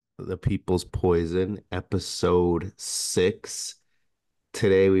The People's Poison, episode 6.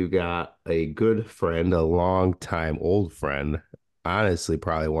 Today we've got a good friend, a long time old friend, honestly,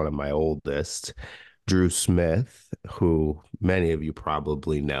 probably one of my oldest, Drew Smith, who many of you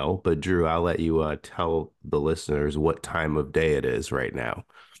probably know. But Drew, I'll let you tell the listeners what time of day it is right now.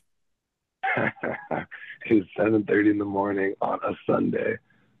 It's 7:30 in the morning on a Sunday.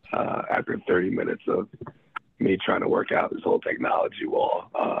 After 30 minutes of me trying to work out this whole technology wall.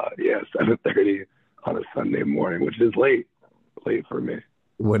 Yeah, 7:30 on a Sunday morning, which is late for me.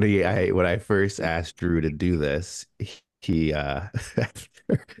 When I first asked Drew to do this, he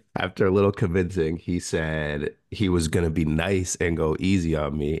after a little convincing, he said he was gonna be nice and go easy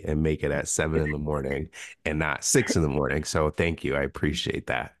on me and make it at 7 in the morning and not 6 in the morning. So thank you. I appreciate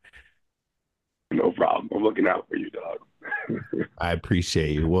that. No problem. I'm looking out for you, dog. I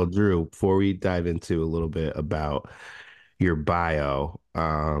appreciate you. Well, Drew, before we dive into a little bit about your bio,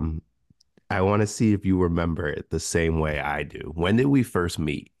 I want to see if you remember it the same way I do. When did we first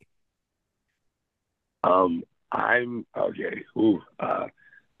meet? um, I'm okay.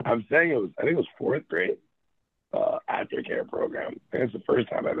 I'm saying I think it was fourth grade aftercare program. I think it's the first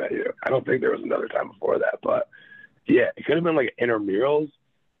time I met you. I don't think there was another time before that, but yeah, it could have been like intramurals,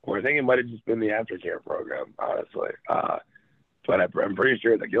 or I think it might have just been the aftercare program, honestly. But I'm pretty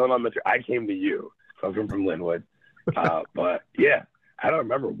sure that Gillen Elementary, I came to you. So I'm from Linwood. But yeah, I don't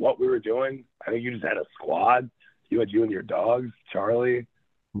remember what we were doing. I think you just had a squad. You had you and your dogs, Charlie,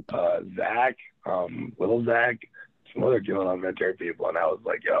 Zach, little Zach, some other Gillen Elementary people. And I was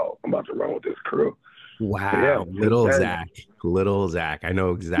like, yo, I'm about to run with this crew. So yeah, Wow, since little then, Zach, little Zach. I know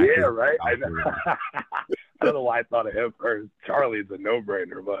yeah, exactly who right. you're talking about. I don't know why I thought of him first. Charlie's a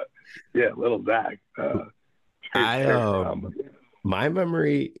no-brainer, but yeah, little Zach, straight I turf. My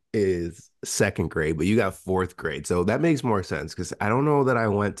memory is second grade, but you got fourth grade. So that makes more sense because I don't know that I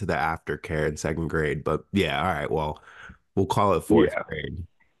went to the aftercare in second grade, but yeah, all right. Well, we'll call it fourth Yeah, grade.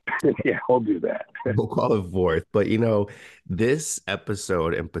 yeah, we'll do that. We'll call it fourth. But this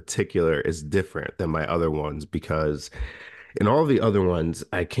episode in particular is different than my other ones because in all the other ones,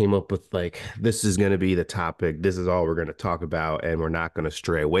 I came up with like, this is going to be the topic. This is all we're going to talk about, and we're not going to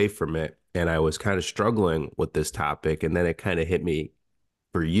stray away from it. And I was kind of struggling with this topic. And then it kind of hit me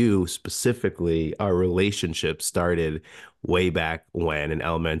for you specifically. Our relationship started way back when in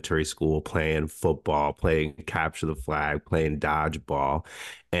elementary school, playing football, playing capture the flag, playing dodgeball.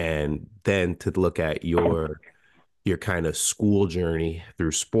 And then to look at your kind of school journey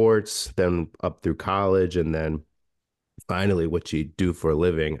through sports, then up through college, and then finally what you do for a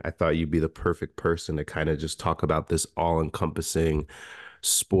living. I thought you'd be the perfect person to kind of just talk about this all-encompassing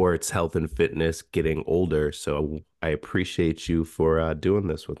sports, health, and fitness getting older. So I appreciate you for doing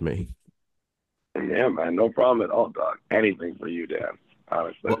this with me. Yeah, man, no problem at all, dog. Anything for you, Dan.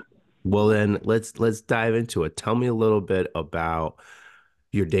 Honestly. Well, well, then let's dive into it. Tell me a little bit about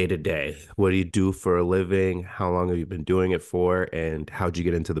your day to day. What do you do for a living? How long have you been doing it for? And how'd you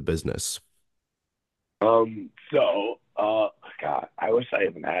get into the business? God, I wish I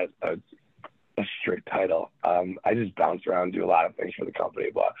even had a strict title. I just bounce around and do a lot of things for the company,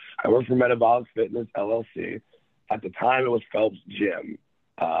 but I work for Metabolic Fitness LLC. At the time, it was Phelps Gym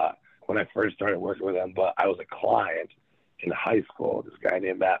when I first started working with them, but I was a client in high school, this guy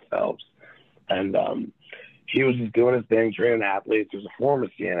named Matt Phelps. And he was just doing his thing, training athletes. He was a former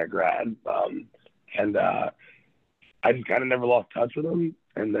Siena grad. And I just kind of never lost touch with him.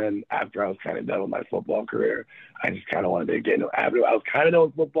 And then after I was kind of done with my football career, I just kind of wanted to get into avenue. I was kind of done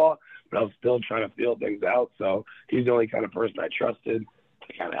with football, but I was still trying to feel things out. So he's the only kind of person I trusted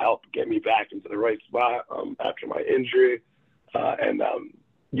to kind of help get me back into the right spot after my injury.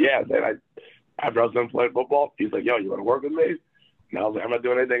 Yeah, then after I was done playing football, he's like, "Yo, you want to work with me?" And I was like, "I'm not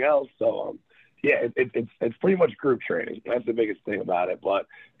doing anything else." So yeah, it's pretty much group training. That's the biggest thing about it. But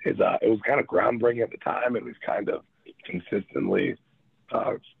it was kind of groundbreaking at the time. It was kind of consistently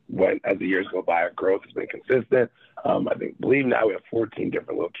when as the years go by, our growth has been consistent. Believe now we have 14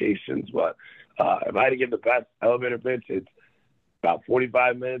 different locations. But if I had to give the best elevator pitch, it's about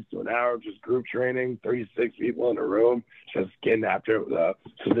 45 minutes to an hour of just group training, 36 people in a room, just getting after the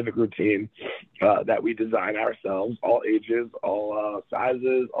specific routine that we design ourselves, all ages, all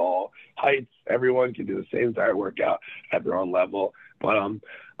sizes, all heights. Everyone can do the same entire workout at their own level. But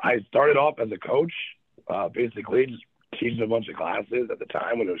I started off as a coach, basically just teaching a bunch of classes at the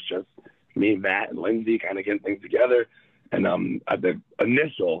time when it was just me, Matt, and Lindsay kind of getting things together. And at the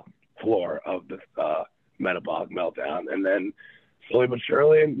initial floor of the metabolic meltdown. And then slowly but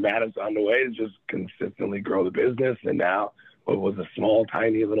surely, Matt has found a way to just consistently grow the business. And now what was a small,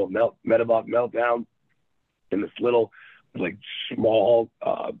 tiny little metabolic meltdown in this little, like small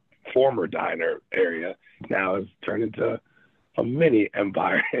former diner area now has turned into a mini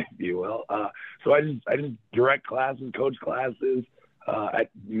empire, if you will. So I just direct classes, coach classes at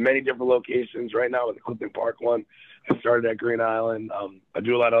many different locations. Right now, with the Clifton Park one, I started at Green Island. I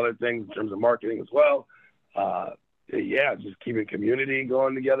do a lot of other things in terms of marketing as well. Yeah, just keeping community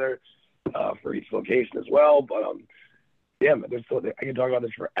going together for each location as well. But yeah, man, I can talk about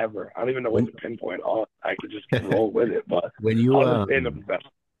this forever. I don't even know what When to pinpoint on. I could just roll with it, but when you I'll just say in the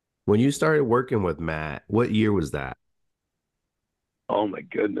professional. when you started working with Matt, what year was that? Oh my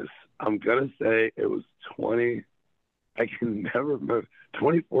goodness, I'm gonna say it was 20. I can never remember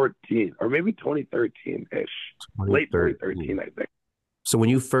 2014 or maybe 2013 ish, late 2013. 2013, I think. So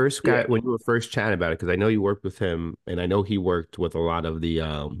Yeah. when you were first chatting about it, because I know you worked with him and I know he worked with a lot of the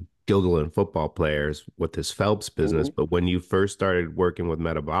Gilliland football players with his Phelps business, Hmm. but when you first started working with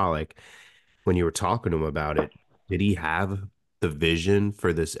Metabolic, when you were talking to him about it, did he have the vision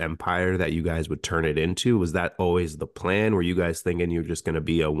for this empire that you guys would turn it into? Was that always the plan? Were you guys thinking you were just going to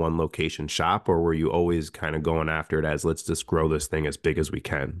be a one location shop, or were you always kind of going after it as let's just grow this thing as big as we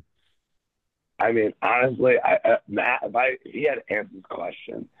can? I mean, honestly, Matt, if he had answered this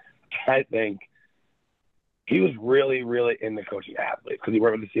question, I think he was really, really into coaching athletes because he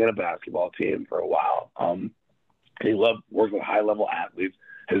worked with the Siena basketball team for a while. He loved working with high level athletes.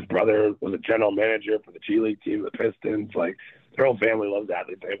 His brother was a general manager for the G League team, the Pistons. Like their whole family loves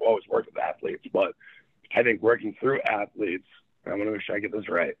athletes. They've always worked with athletes, but I think working through athletes, I'm going to make sure I get this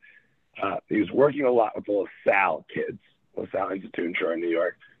right. He was working a lot with the LaSalle kids, LaSalle Institute in Troy, New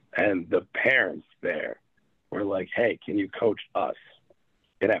York, and the parents there were like, "Hey, can you coach us?"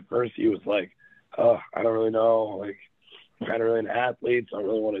 And at first he was like, "Oh, I don't really know. Like, I'm kind of really into athletes. I don't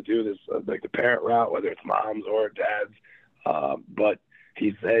really want to do this like the parent route, whether it's moms or dads." But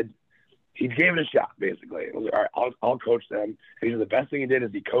he said he gave it a shot. Basically, he was like, "All right, I'll coach them." And he said the best thing he did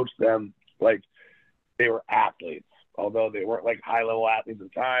is he coached them like they were athletes, although they weren't like high level athletes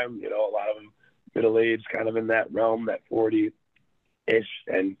at the time. You know, a lot of them middle aged, kind of in that realm, that 40 ish,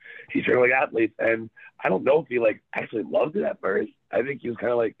 and he treated like athletes. And I don't know if he like actually loved it at first. I think he was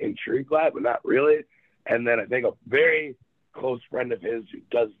kind of like intrigued by it, but not really. And then I think a very close friend of his who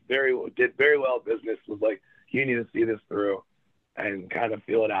did very well in business was like, "You need to see this through and kind of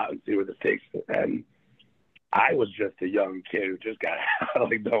feel it out and see where this takes it." And I was just a young kid who just got out of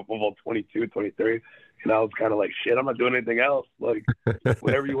like the football 22, 23. And I was kind of like, shit, I'm not doing anything else. Like,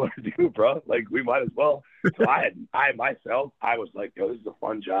 whatever you want to do, bro. Like, we might as well. So I myself, I was like, yo, this is a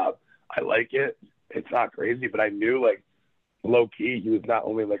fun job. I like it. It's not crazy, but I knew like low key, he was not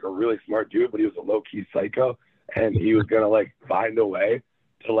only like a really smart dude, but he was a low key psycho. And he was going to like find a way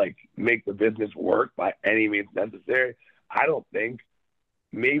to like make the business work by any means necessary. I don't think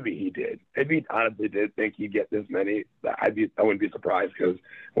maybe he did. If he honestly did think he'd get this many, I wouldn't be surprised because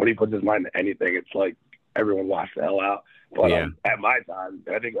when he puts his mind to anything, it's like everyone watch the hell out. But Yeah. at my time,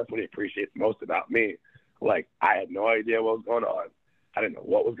 I think that's what he appreciates most about me. Like I had no idea what was going on. I didn't know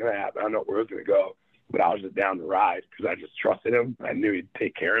what was going to happen. I don't know where it was going to go, but I was just down to ride because I just trusted him. I knew he'd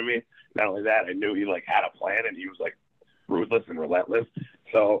take care of me. Not only that, I knew he like had a plan and he was like ruthless and relentless.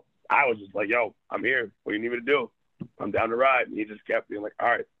 So I was just like, yo, I'm here. What do you need me to do? I'm down to ride. And he just kept being like, all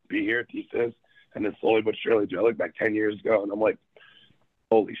right, be here, teach this. And then slowly but surely, I look back 10 years ago and I'm like,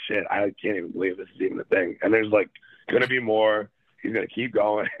 holy shit, I can't even believe this is even a thing. And there's like going to be more. He's going to keep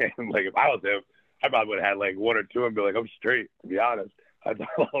going. And like, if I was him, I probably would have had like one or two and be like, I'm straight, to be honest. I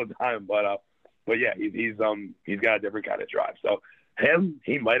thought all the time. But yeah, he's got a different kind of drive. So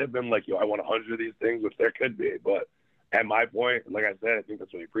he might have been like, yo, I want 100 of these things, which there could be. But at my point, like I said, I think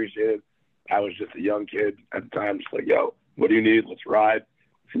that's what he appreciated. I was just a young kid at the time, just like, yo, what do you need? Let's ride.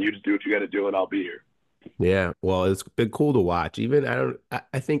 And you just do what you got to do, and I'll be here. Yeah, well, it's been cool to watch. Even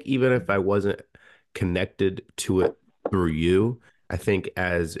I think even if I wasn't connected to it through you, I think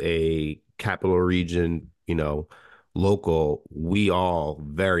as a capital region, local, we all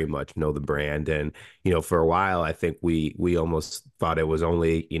very much know the brand. And, for a while, I think we almost thought it was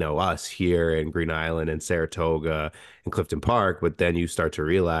only, us here in Green Island and Saratoga and Clifton Park, but then you start to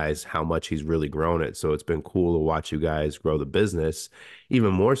realize how much he's really grown it. So it's been cool to watch you guys grow the business,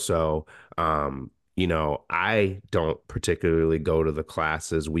 even more so. I don't particularly go to the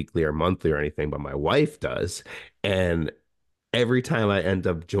classes weekly or monthly or anything, but my wife does. And every time I end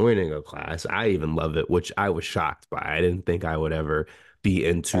up joining a class, I even love it, which I was shocked by. I didn't think I would ever be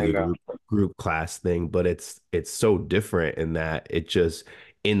into I the know. group class thing, but it's so different in that it just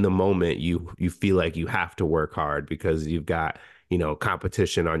in the moment you feel like you have to work hard because you've got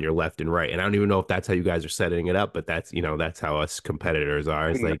competition on your left and right. And I don't even know if that's how you guys are setting it up, but that's how us competitors are.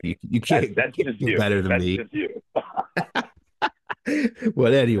 It's like you That's can't that's you can't just do you. better than That's me. just you.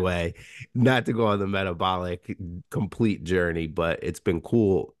 But anyway, not to go on the metabolic complete journey, but it's been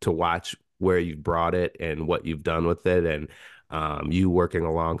cool to watch where you've brought it and what you've done with it. And you working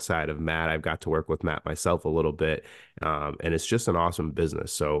alongside of Matt. I've got to work with Matt myself a little bit. And it's just an awesome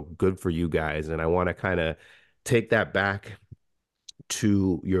business. So good for you guys. And I want to kind of take that back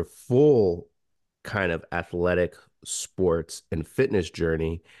to your full kind of athletic sports and fitness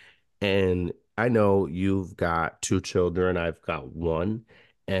journey. And I know you've got two children, I've got one.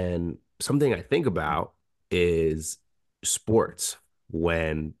 And something I think about is sports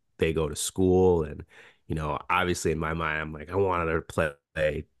when they go to school. And, obviously in my mind, I'm like, I wanted to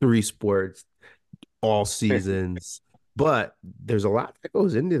play three sports all seasons. But there's a lot that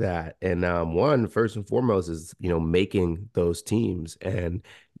goes into that. And one, first and foremost, is, making those teams. And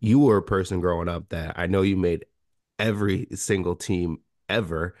you were a person growing up that I know you made every single team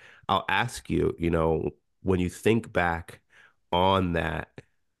ever. I'll ask you, when you think back on that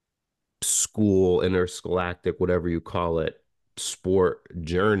school, interscholastic, whatever you call it, sport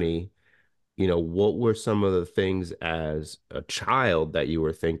journey, what were some of the things as a child that you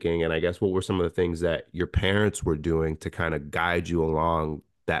were thinking? And I guess what were some of the things that your parents were doing to kind of guide you along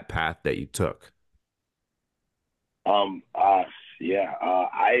that path that you took? Um, uh, yeah,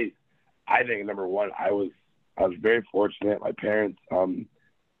 I think number one, I was very fortunate. My parents,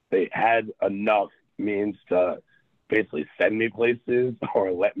 they had enough means to basically send me places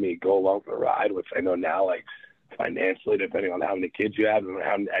or let me go along for the ride, which I know now, like financially, depending on how many kids you have and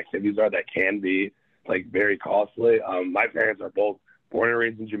how many activities are, that can be like very costly. My parents are both born and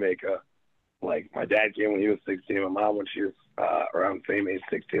raised in Jamaica. Like my dad came when he was 16, my mom when she was around the same age,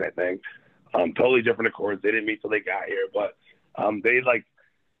 16, I think. Totally different accords. They didn't meet till they got here, but they like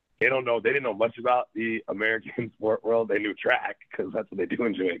they didn't know much about the American sport world. They knew track because that's what they do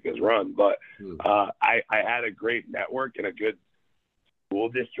in Jamaica is run. But Hmm. I had a great network and a good school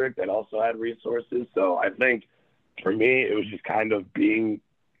district that also had resources. So I think for me, it was just kind of being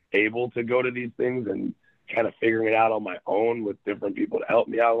able to go to these things and kind of figuring it out on my own with different people to help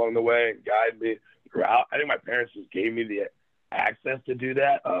me out along the way and guide me throughout. I think my parents just gave me the access to do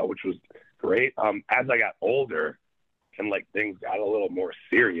that, which was great. As I got older and like things got a little more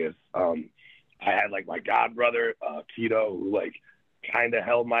serious, I had like my god brother, Keto, who like kind of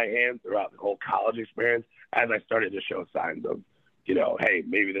held my hand throughout the whole college experience as I started to show signs of, hey,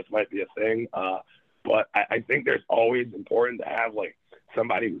 maybe this might be a thing. But I think there's always important to have like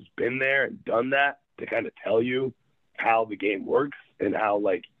somebody who's been there and done that to kind of tell you how the game works and how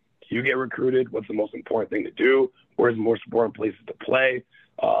like you get recruited, what's the most important thing to do, where's the most important places to play,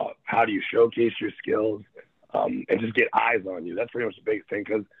 how do you showcase your skills, and just get eyes on you. That's pretty much the big thing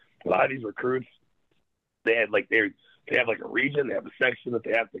because a lot of these recruits, they have like a region, they have a section that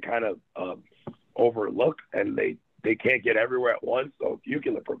they have to kind of overlook, and they can't get everywhere at once. So if you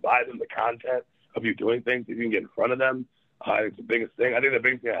can provide them the content of you doing things, if you can get in front of them, it's the biggest thing. I think the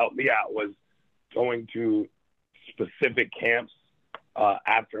biggest thing that helped me out was going to specific camps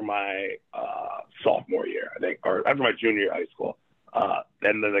after my sophomore year, I think, or after my junior year of high school.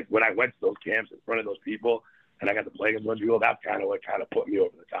 And then like when I went to those camps in front of those people, and I got to play against a bunch of people, that's kind of what kind of put me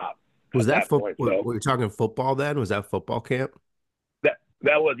over the top Was at that that football? point. So Were you talking football then? Was that football camp?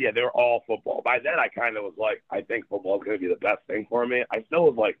 that was, yeah, they were all football. By then, I kind of was like, I think football is going to be the best thing for me. I still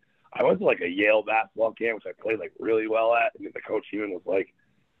was like, I went to like a Yale basketball camp, which I played like really well at, and the coach even was like,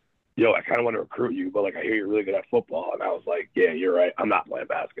 "Yo, I kind of want to recruit you, but like I hear you're really good at football." And I was like, "Yeah, you're right. I'm not playing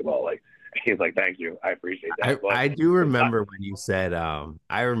basketball." Like he's like, "Thank you, I appreciate I, that." But I do remember when you said,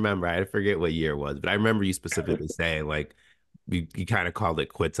 I remember, I forget what year it was, but I remember you specifically saying like you kind of called it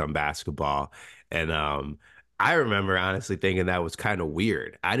quits on basketball. And I remember honestly thinking that was kind of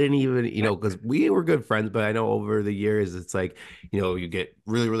weird. I didn't even, because we were good friends, but I know over the years it's like, you get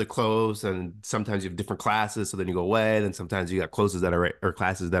really, really close and sometimes you have different classes, so then you go away, then sometimes you got classes that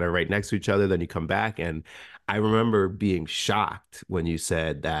are right next to each other, then you come back. And I remember being shocked when you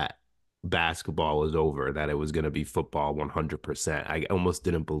said that basketball was over, that it was going to be football 100%. I almost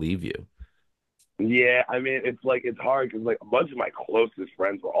didn't believe you. yeah, I mean, it's like it's hard because like a bunch of my closest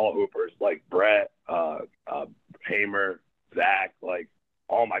friends were all hoopers, like Brett, Hamer, Zach, like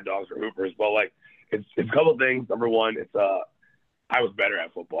all my dogs are hoopers. But like it's a couple things. Number one, it's I was better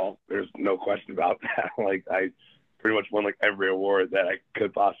at football. There's no question about that. Like I pretty much won like every award that I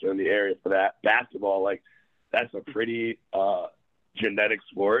could possibly in the area for that. Basketball, like that's a pretty genetic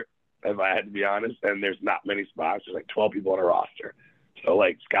sport, if I had to be honest. And there's not many spots. There's like 12 people on a roster. So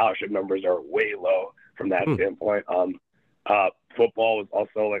like scholarship numbers are way low from that Hmm. standpoint. Football was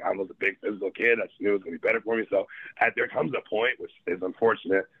also like I was a big physical kid. I just knew it was gonna be better for me. So there comes a point, which is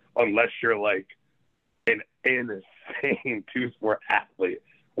unfortunate, unless you're like an insane two sport athlete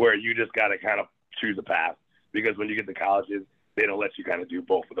where you just got to kind of choose a path because when you get to colleges, they don't let you kind of do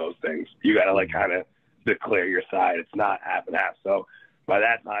both of those things. You got to like kind of declare your side. It's not half and half. So by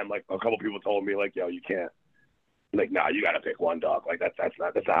that time, like a couple people told me like, yo, you can't like, no, you got to pick one dog. Like that's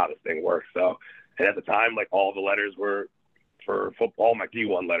not how this thing works. So, and at the time, like all the letters were for football. All my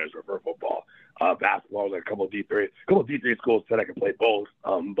D1 letters were for football. Basketball was like a couple of D3 schools said I could play both.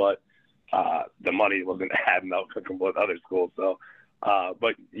 But the money wasn't adding up to with other schools. So,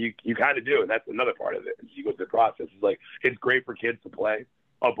 but you kind of do. And that's another part of it. You go through the process. It's like, it's great for kids to play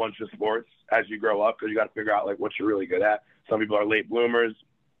a bunch of sports as you grow up because you got to figure out like what you're really good at. Some people are late bloomers.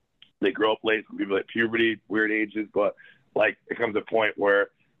 They grow up late. Some people at puberty, weird ages. But like it comes a point where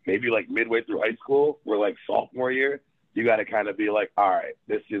maybe like midway through high school, we're like sophomore year, you got to kind of be like, all right,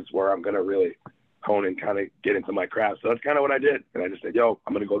 this is where I'm going to really hone and kind of get into my craft. So that's kind of what I did. And I just said, yo,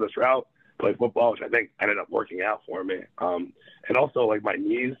 I'm going to go this route, play football, which I think ended up working out for me. And also like my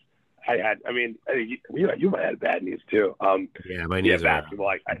knees, you might have bad knees too. Yeah, my Yeah, knees are basketball,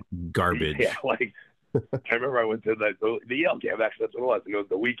 like, yeah, garbage. like I remember I went to the Yale camp. Actually, that's what it was. And it was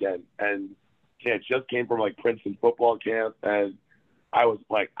the weekend, and yeah, it just came from like Princeton football camp, and I was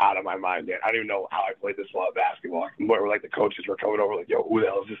like out of my mind, man. I don't even know how I played this well at basketball. Where like the coaches were coming over, like, "Yo, who the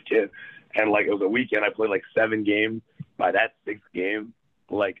hell is this kid?" And like it was a weekend. I played like 7 games. By that 6th game,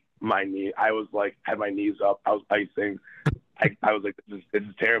 like my knee, I was like had my knees up. I was icing. I was like, this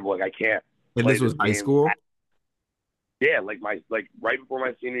is terrible. Like I can't And play this this was high game. school? Yeah, like right before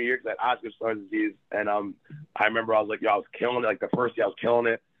my senior year, because I had Osgood disease, and I remember I was like, yo, I was killing it. Like the first day I was killing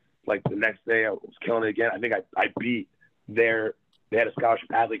it. Like the next day I was killing it again. I think I beat their they had a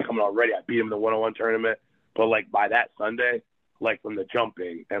scholarship athlete coming already. I beat him in the 101 tournament, but like by that Sunday, like from the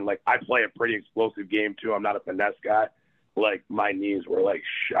jumping and like I play a pretty explosive game too. I'm not a finesse guy. Like my knees were like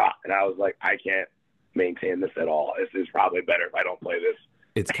shot, and I was like, I can't maintain this at all. This is probably better if I don't play this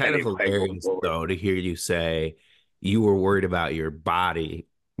It's kind of anyway going hilarious forward. though to hear you say you were worried about your body.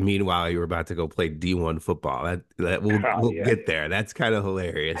 Meanwhile, you were about to go play D1 football. That Oh we'll yeah, get there. That's kind of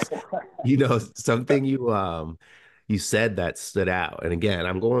hilarious. You know, something you said that stood out. And again,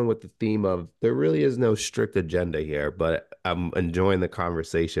 I'm going with the theme of there really is no strict agenda here, but I'm enjoying the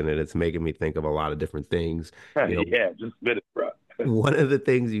conversation and it's making me think of a lot of different things. You know, yeah, just a minute, bro. one of the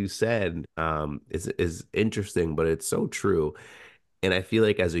things you said is interesting, but it's so true. And I feel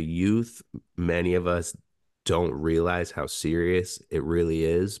like as a youth, many of us don't realize how serious it really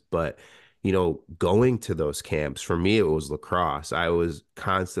is. But, going to those camps, for me, it was lacrosse. I was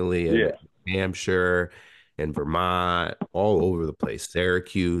constantly in Yeah, New Hampshire and Vermont, all over the place,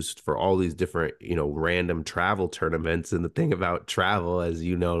 Syracuse, for all these different, random travel tournaments. And the thing about travel, as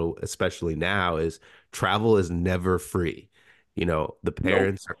you know, especially now, is travel is never free. The nope.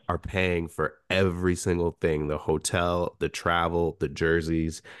 parents are paying for every single thing, the hotel, the travel, the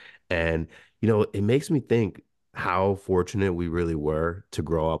jerseys. And, it makes me think how fortunate we really were to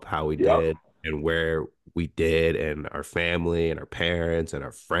grow up how we Yep. did and where we did, and our family and our parents and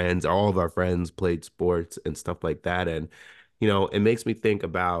our friends, all of our friends played sports and stuff like that. And, it makes me think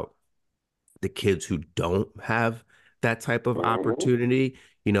about the kids who don't have that type of Mm-hmm. opportunity.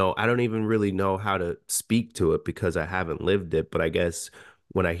 I don't even really know how to speak to it because I haven't lived it. But I guess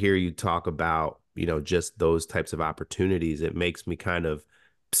when I hear you talk about, just those types of opportunities, it makes me kind of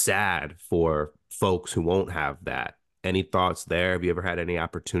sad for folks who won't have that. Any thoughts there? Have you ever had any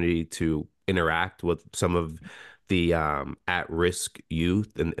opportunity to interact with some of the at-risk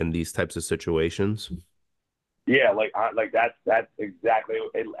youth in these types of situations? Yeah, like that's exactly.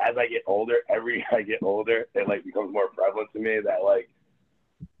 As I get older, every year I get older, it like becomes more prevalent to me that like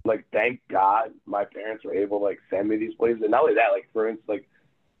thank God my parents were able to like send me these places. And not only that, like for instance, like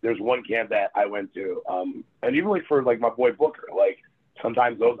there's one camp that I went to, and even like for like my boy Booker, like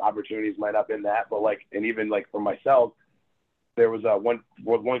sometimes those opportunities might not have been that, but like and even like for myself, there was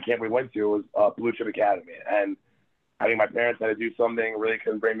one camp we went to was Blue Chip Academy, and I think my parents had to do something, really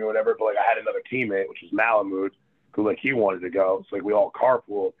couldn't bring me, whatever. But like I had another teammate, which was Malamud, who like he wanted to go, so like we all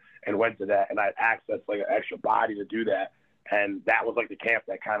carpooled and went to that, and I had access like an extra body to do that, and that was like the camp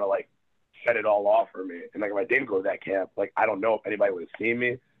that kind of like set it all off for me. And like if I didn't go to that camp, like I don't know if anybody would have seen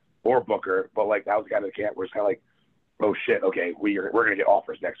me or Booker, but like that was kind of the camp where it's kind of like, oh shit, okay, we're gonna get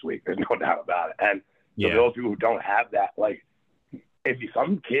offers next week. There's no doubt about it. And so Yeah. those people who don't have that, like if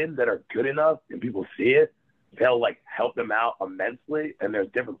some kids that are good enough and people see it, they'll like help them out immensely. And there's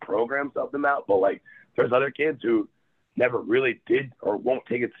different programs to help them out. But like there's other kids who never really did or won't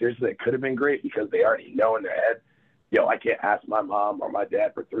take it seriously. It could have been great because they already know in their head, yo, I can't ask my mom or my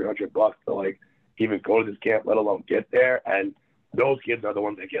dad for $300 to like even go to this camp, let alone get there. And those kids are the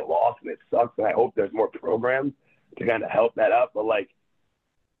ones that get lost, and it sucks. And I hope there's more programs to kind of help that up. But like,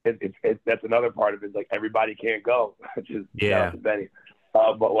 that's another part of it. Like everybody can't go, which is shout out Yeah. to Benny.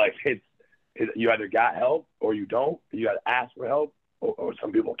 But like you either got help or you don't. You got to ask for help, or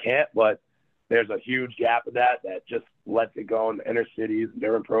some people can't. But there's a huge gap of that just lets it go in the inner cities and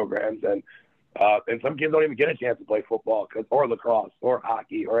different programs, and some kids don't even get a chance to play football or lacrosse or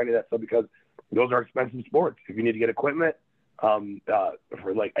hockey or any of that stuff because those are expensive sports. If you need to get equipment,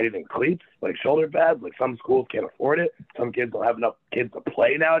 for like anything cleats, like shoulder pads, like some schools can't afford it. Some kids don't have enough kids to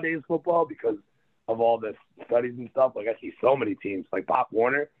play nowadays football because of all this studies and stuff. Like I see so many teams, like Pop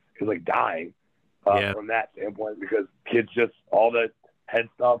Warner is like dying Yeah. from that standpoint because kids just all the head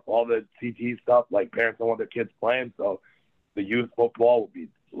stuff, all the CT stuff, like parents don't want their kids playing, so the youth football will be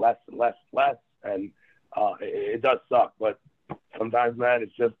less and less and less, and it does suck. But sometimes, man,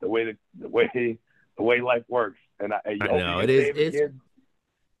 it's just the way life works. And I I hope you know it can is. save a kid.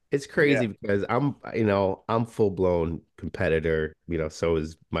 It's Yeah, crazy because I'm full blown competitor, so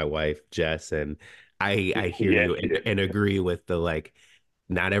is my wife, Jess, and I hear yeah, you she is. and agree with the like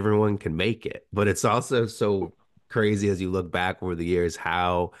not everyone can make it, but it's also so crazy as you look back over the years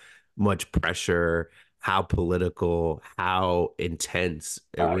how much pressure, how political, how intense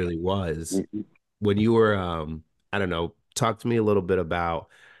it Uh, really was mm-hmm. when you were I don't know, talk to me a little bit about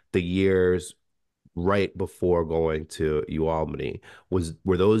the years right before going to UAlbany.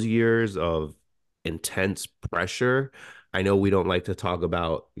 Were those years of intense pressure? I know we don't like to talk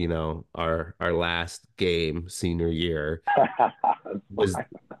about, our last game senior year. Was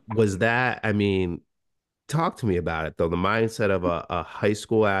was that, I mean, talk to me about it though. The mindset of a high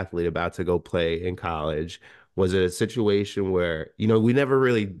school athlete about to go play in college. Was it a situation where, we never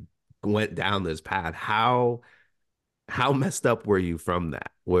really went down this path? How messed up were you from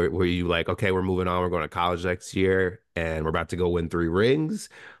that? Were you like, okay, we're moving on, we're going to college next year and we're about to go win 3 rings?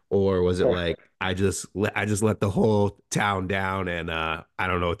 Or was it like I just let the whole town down and I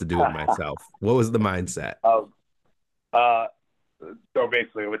don't know what to do with myself? What was the mindset? um, uh, so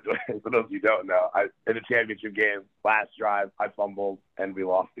basically, for those of you who don't know, in the championship game, last drive, I fumbled and we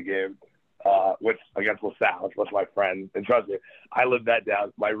lost the game, which against LaSalle, which was my friend. And trust me, I lived that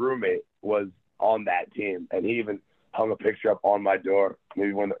down. My roommate was on that team, and he even hung a picture up on my door,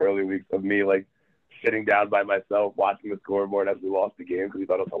 maybe one of the early weeks of me like sitting down by myself watching the scoreboard as we lost the game because he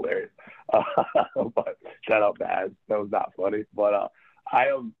thought it was hilarious. But shout out Baz, that was not funny. But I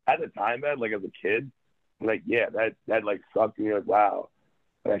at the time, man, like as a kid, like yeah, that like sucked me. Like wow,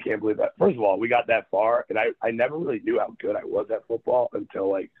 like, I can't believe that. First of all, we got that far, and I never really knew how good I was at football until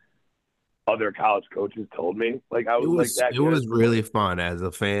like other college coaches told me like I It was like was that it was good. really fun as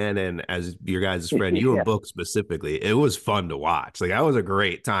a fan and as your guys' friend, you and Yeah, Book specifically. It was fun to watch. Like that was a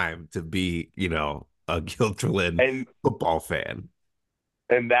great time to be, a Guilderland and football fan.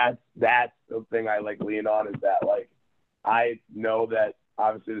 that's the thing I like lean on is that like I know that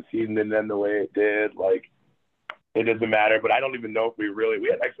obviously the season didn't end the way it did. Like it doesn't matter, but I don't even know if we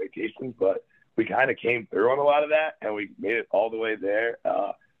had expectations, but we kind of came through on a lot of that and we made it all the way there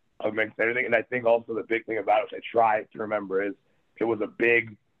amongst everything. And I think also the big thing about it, which I try to remember, is it was a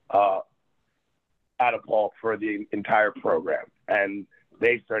big uh, catapult for the entire program, and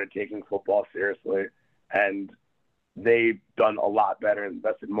they started taking football seriously, and they've done a lot better and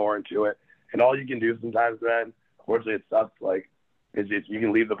invested more into it. And all you can do sometimes, man, unfortunately, it sucks. Like, is if you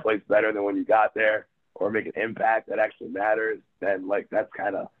can leave the place better than when you got there, or make an impact that actually matters. Then, like, that's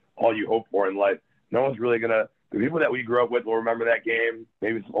kind of all you hope for in life. No one's really gonna. The people that we grew up with will remember that game.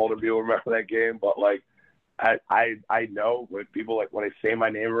 Maybe some older people remember that game, but like, I know when people like when I say my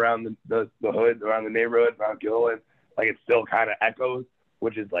name around the hood, around the neighborhood, around Gilliland, like it still kind of echoes,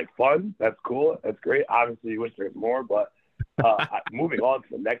 which is like fun. That's cool. That's great. Obviously, you wish there was more, but moving on to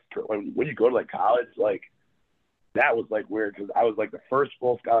the next when you go to like college, like that was like weird because I was like the first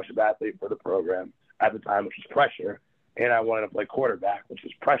full scholarship athlete for the program at the time, which was pressure, and I wanted to play quarterback, which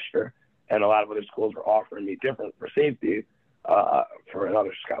is pressure, and a lot of other schools were offering me different for safety for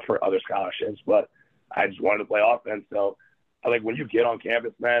other scholarships, but I just wanted to play offense. So, like when you get on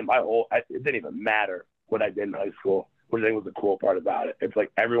campus, man, it didn't even matter what I did in high school, which I think was the cool part about it. It's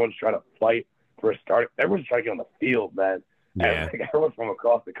like everyone's trying to fight for a start. Everyone's trying to get on the field, man, and Yeah. like everyone's from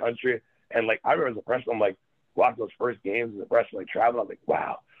across the country. And like I remember as a freshman, I'm like watching those first games as a freshman, like traveling. I'm like,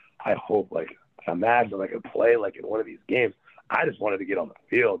 wow, I hope like imagine I could play like in one of these games. I just wanted to get on the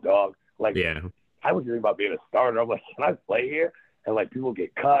field, dog. Like Yeah. I was thinking about being a starter. I'm like, can I play here? And like people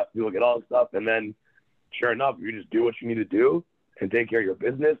get cut, people get all this stuff, and then sure enough, you just do what you need to do and take care of your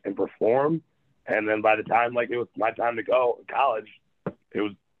business and perform. And then by the time like it was my time to go in college,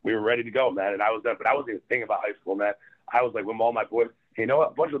 we were ready to go, man. And I was done, but I wasn't even thinking about high school, man. I was like with all my boys. You know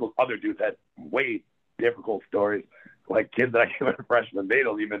what? A bunch of those other dudes had way difficult stories. Like kids that I came as a freshman, they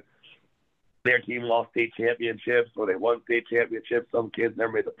don't even their team lost state championships or they won state championships. Some kids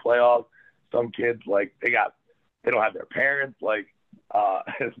never made the playoffs. Some kids like they don't have their parents like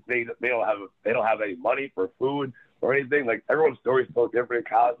they don't have any money for food or anything. Like everyone's story is so different in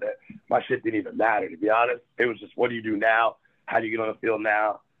college that my shit didn't even matter, to be honest. It was just what do you do now? How do you get on the field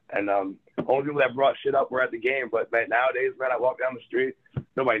now? And only people that brought shit up were at the game. But man, nowadays, man, I walk down the street,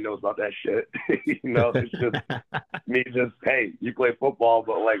 nobody knows about that shit. It's just me just, hey, you play football,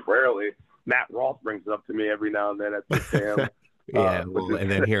 but like rarely. Matt Ross brings it up to me every now and then at the Sam. Yeah, Which well, is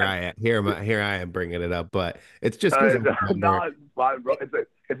and then here I am bringing it up, but it's just because I no, remember. it's fine, bro.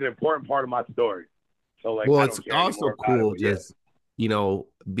 It's an important part of my story. So like, Well, I it's don't care also anymore about it. cool But yeah, just,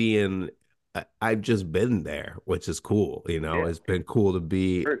 being, I've just been there, which is cool. yeah, It's been cool to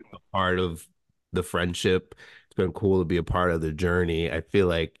be sure. a part of the friendship. It's been cool to be a part of the journey. I feel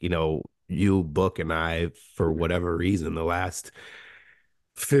like, you, Book, and I, for whatever reason, the last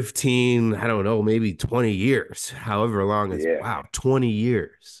 15, I don't know, maybe 20 years, however long it's, Yeah, wow, 20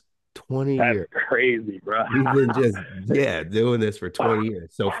 years, 20 that's years. crazy, bro. We've been just, yeah, doing this for 20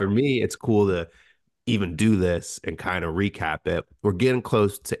 years. So for me, it's cool to even do this and kind of recap it. We're getting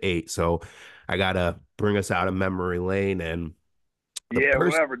close to 8, so I gotta bring us out of memory lane. And the Yeah,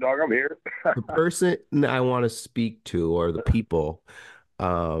 person whatever, dog. I'm here. the person I want to speak to, or the people,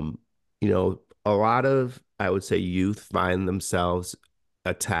 um, a lot of, I would say, youth find themselves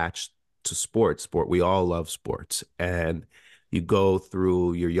attached to sports. We all love sports, and you go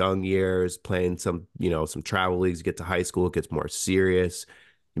through your young years playing some travel leagues, get to high school, it gets more serious.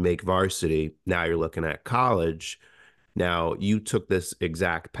 You make varsity. Now you're looking at college. Now you took this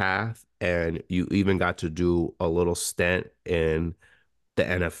exact path, and you even got to do a little stint in the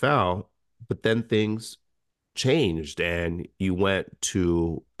NFL, but then things changed and you went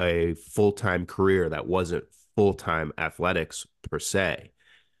to a full-time career that wasn't full-time athletics per se.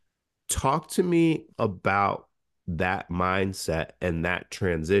 Talk to me about that mindset and that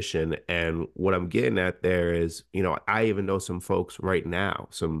transition. And what I'm getting at there is, I even know some folks right now,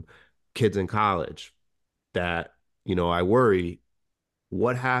 some kids in college that, I worry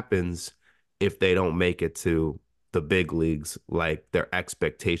what happens if they don't make it to the big leagues like their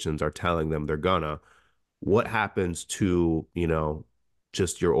expectations are telling them they're gonna. What happens to,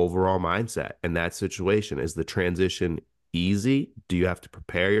 just your overall mindset in that situation? Is the transition easy? Do you have to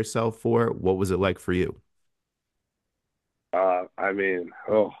prepare yourself for it? What was it like for you? I mean,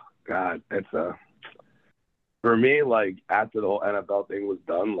 oh God, it's for me, like after the whole NFL thing was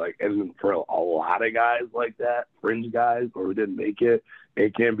done, like and for a lot of guys like that, fringe guys or who didn't make it,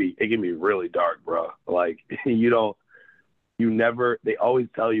 it can be really dark, bro. Like you never they always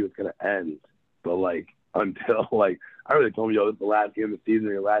tell you it's gonna end, but like until like I really told me, yo, this is the last game of the season,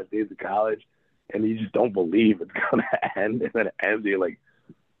 your last days of college, and you just don't believe it's gonna end, and then it ends, and you're like,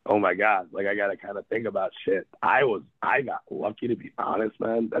 oh my God, like I gotta kind of think about shit. I got lucky, to be honest,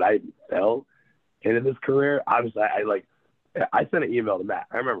 man, that I fell into this career. Obviously, I sent an email to Matt.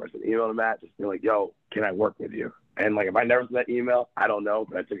 I remember I sent an email to Matt just being like, yo, can I work with you? And like if I never sent that email, I don't know,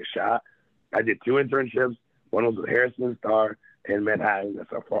 but I took a shot. I did 2 internships. One was with Harrison Star in Manhattan.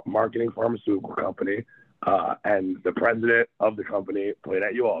 That's a marketing pharmaceutical company. And the president of the company played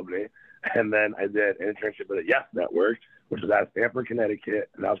at UAlbany. And then I did an internship at the Yes Network, which was at Stamford, Connecticut,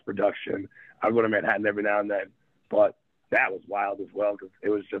 and that was production. I would go to Manhattan every now and then, but that was wild as well because it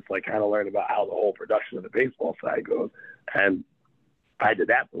was just like kind of learning about how the whole production of the baseball side goes. And I did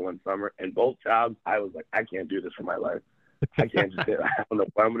that for one summer, and both jobs, I was like, I can't do this for my life. I can't just, I don't know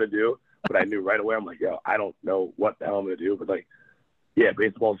what I'm going to do, but I knew right away, I'm like, yo, I don't know what the hell I'm going to do, but like, yeah,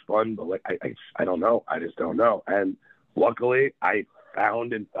 baseball's fun, but like, I don't know. I just don't know. And luckily, I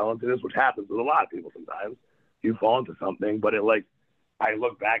found and fell into this, which happens with a lot of people sometimes. You fall into something, but it like, I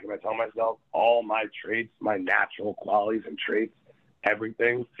look back and I tell myself all my traits, my natural qualities and traits,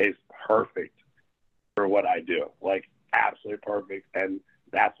 everything is perfect for what I do. Like, absolutely perfect. And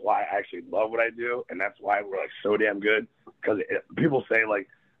that's why I actually love what I do. And that's why we're like so damn good. Because people say, like,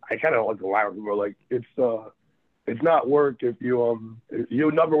 I kind of like the line where people are like, it's not work if you'll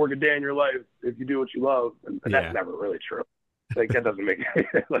never work a day in your life if you do what you love, and that's Yeah. never really true. Like that doesn't make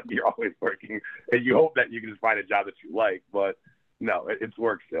like you're always working, and you hope that you can just find a job that you like. But no, it's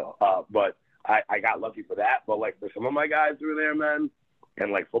work still. But I got lucky for that. But like for some of my guys who were there, man,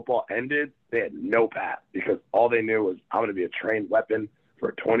 and like football ended, they had no path because all they knew was I'm going to be a trained weapon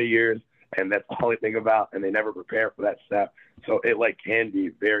for 20 years, and that's all they think about, and they never prepare for that step. So it like can be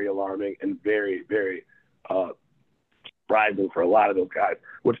very alarming and very, very surprising for a lot of those guys,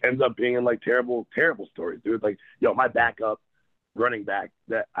 which ends up being in like terrible, stories, dude. Like, yo, my backup running back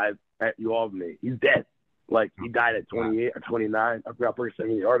that I at UAlbany, he's dead. Like he died at Wow. 28 or 29. I forgot Booker sent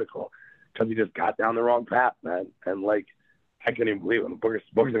me the article because he just got down the wrong path, man. And like I couldn't even believe it. When Booker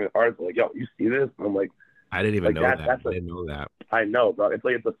sent me the article, like, yo, you see this? And I'm I didn't even like know that. that's I a didn't know that. I know, bro. It's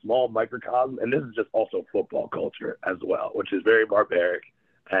like it's a small microcosm, and this is just also football culture as well, which is very barbaric.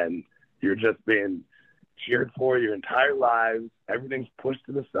 And you're just being cheered for your entire lives. Everything's pushed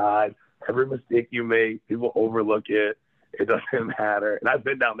to the side. Every mistake you make, people overlook it. It doesn't matter. And I've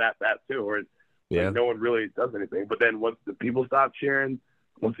been down that path too, where it's like Yeah. no one really does anything. But then once the people stop cheering,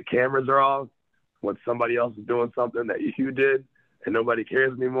 once the cameras are off, once somebody else is doing something that you did, and nobody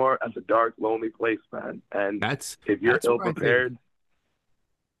cares anymore, that's a dark, lonely place, man. And That's if you're that's ill where I think, prepared,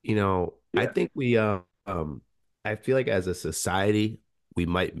 I yeah. think I feel like as a society, we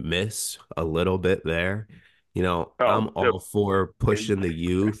might miss a little bit there. Oh, I'm dude. all for pushing the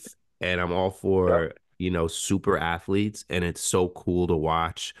youth and I'm all Yep. for, super athletes. And it's so cool to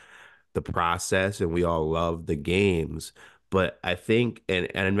watch the process and we all love the games. But I think, and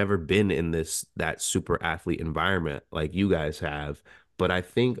I've never been in that super athlete environment like you guys have, but I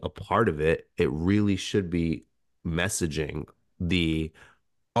think a part of it, it really should be messaging the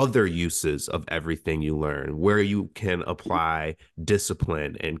other uses of everything you learn, where you can apply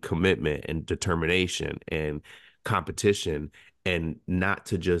discipline and commitment and determination and competition, and not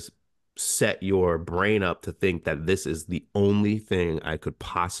to just set your brain up to think that this is the only thing I could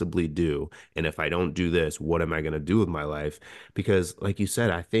possibly do. And if I don't do this, what am I going to do with my life? Because, like you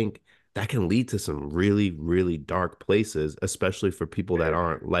said, I think that can lead to some really, really dark places, especially for people that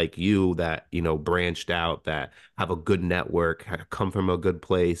aren't like you, that, branched out, that have a good network, come from a good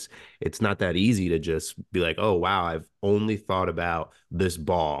place. It's not that easy to just be like, oh, wow, I've only thought about this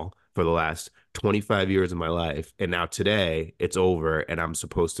ball for the last 25 years of my life. And now today it's over and I'm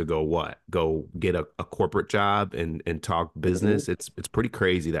supposed to go what? Go get a corporate job and talk Mm-hmm. business. It's pretty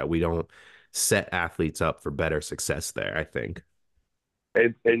crazy that we don't set athletes up for better success there, I think.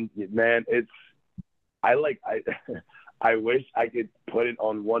 It's and man, it's I like I I wish I could put it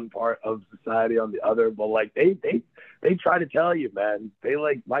on one part of society on the other, but like they try to tell you, man. They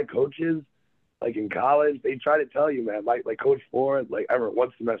like my coaches, like in college, they try to tell you, man. Like Coach Ford, like I remember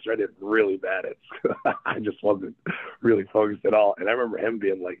one semester I did really bad at school. I just wasn't really focused at all. And I remember him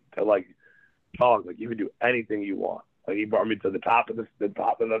being like to like dog, like you can do anything you want. Like he brought me to the top of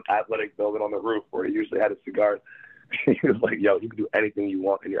the athletic building on the roof where he usually had his cigars. He was like, "Yo, you can do anything you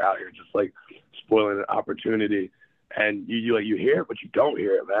want, and you're out here just like spoiling an opportunity." And you hear it, but you don't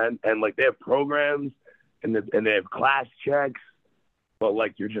hear it, man. And like they have programs, and they have class checks, but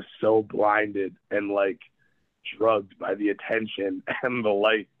like you're just so blinded and like drugged by the attention and the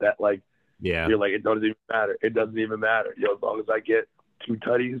light that like Yeah. you're like it doesn't even matter. It doesn't even matter. As long as I get two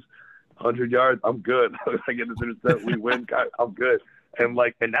tutties, 100 yards, I'm good. I get this intercept, we win. I'm good. And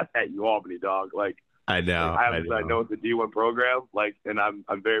that's at U Albany, dog. I Like know. I I obviously I know. know it's a D1 program, like, and I'm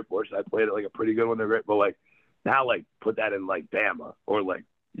very fortunate. I played it like a pretty good one there, but like now like put that in like Bama or like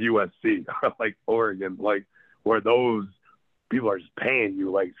USC or like Oregon, like where those people are just paying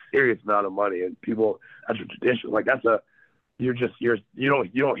you like serious amount of money, and people that's a tradition. Like that's a you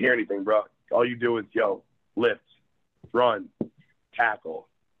don't hear anything, bro. All you do is lift, run, tackle,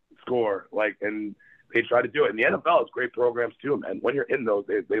 score, like, and they try to do it. And the NFL has great programs too, man. When you're in those,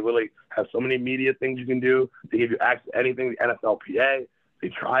 they literally have so many media things you can do. They give you access to anything. The NFLPA, they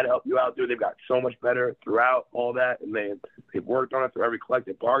try to help you out, dude. They've got so much better throughout all that, and they've worked on it through every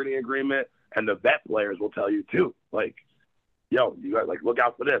collective bargaining agreement. And the vet players will tell you too, like, yo, you got like look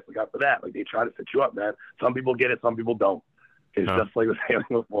out for this, look out for that. Like they try to set you up, man. Some people get it, some people don't. It's Huh. just like the same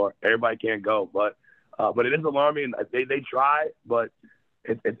before. Everybody can't go, but it is alarming. They try, but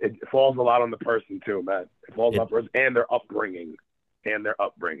it falls a lot on the person too, man. It falls on It the person and their upbringing,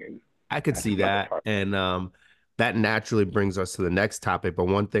 I could That's see another that. part. And that naturally brings us to the next topic. But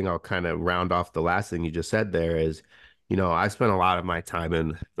one thing I'll kind of round off the last thing you just said there is, I spent a lot of my time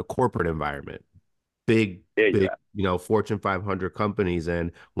in the corporate environment, big, Yeah, big, yeah. Fortune 500 companies.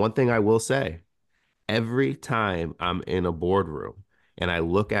 And one thing I will say, every time I'm in a boardroom and I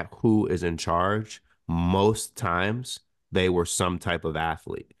look at who is in charge, most times they were some type of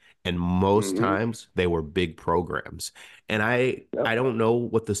athlete. And most Mm-hmm. times they were big programs. And Yep. I don't know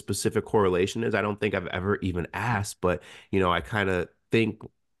what the specific correlation is. I don't think I've ever even asked, but I kind of think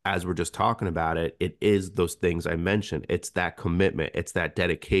as we're just talking about it, it is those things I mentioned. It's that commitment, it's that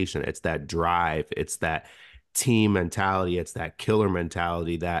dedication, it's that drive, it's that team mentality, it's that killer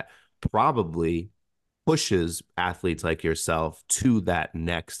mentality that probably pushes athletes like yourself to that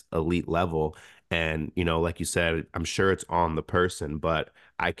next elite level. And, like you said, I'm sure it's on the person, but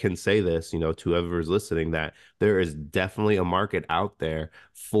I can say this, to whoever's listening, that there is definitely a market out there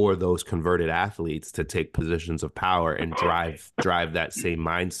for those converted athletes to take positions of power and drive that same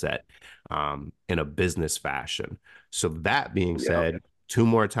mindset in a business fashion. So that being Yeah. said, two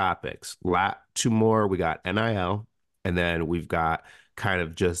more topics. Two more. We got NIL, and then we've got kind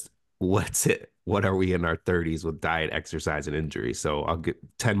of just what's it? What are we in our 30s with diet, exercise, and injury? So I'll get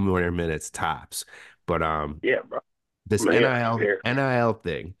 10 more minutes tops. But Yeah, bro. this I'm here. I'm NIL here. NIL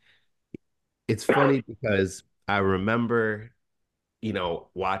thing, it's funny because I remember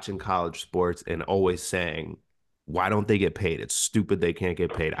watching college sports and always saying, why don't they get paid? It's stupid they can't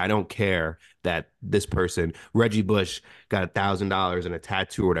get paid. I don't care that this person, Reggie Bush, got $1,000 and a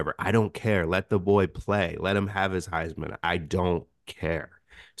tattoo or whatever. I don't care. Let the boy play. Let him have his Heisman. I don't care.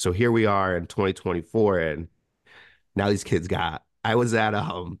 So here we are in 2024, and now these kids got. I was at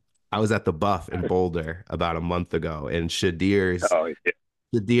the Buff in Boulder about a month ago, and Oh, yeah.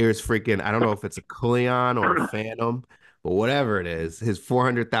 the deer's freaking, I don't know if it's a Cullion or a Phantom, but whatever it is, his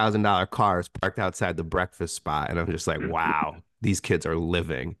 $400,000 car is parked outside the breakfast spot. And I'm just like, wow, these kids are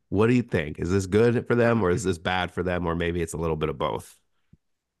living. What do you think? Is this good for them or is this bad for them? Or maybe it's a little bit of both.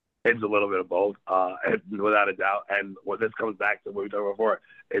 It's a little bit of both, without a doubt. And what this comes back to what we talked about before,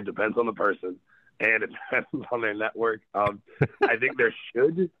 it depends on the person and it depends on their network. I think there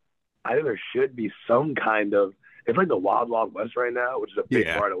should, I think there should be some kind of. It's like the wild, wild west right now, which is a big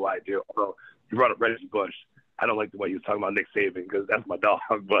Yeah. part of what I do. Although you brought up Reggie Bush, I don't like the way you was talking about Nick Saban because that's my dog.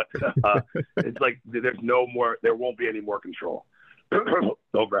 But it's like there's no more. There won't be any more control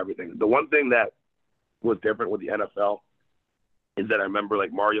over everything. The one thing that was different with the NFL is that I remember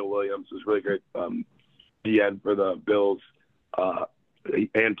like Mario Williams was really great DN for the Bills uh,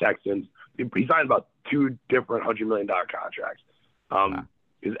 and Texans. He signed about two different $100 million contracts. Wow.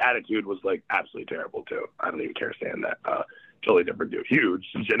 His attitude was like absolutely terrible too. I don't even care saying that. Totally different dude, huge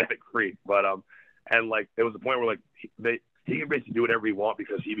genetic freak. But and like there was a point where like he can basically do whatever he want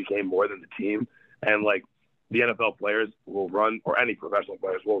because he became more than the team. And like the NFL players will run, or any professional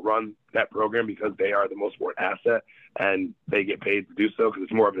players will run that program because they are the most important asset and they get paid to do so because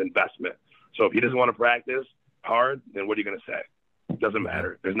it's more of an investment. So if he doesn't want to practice hard, then what are you going to say? It doesn't Yeah.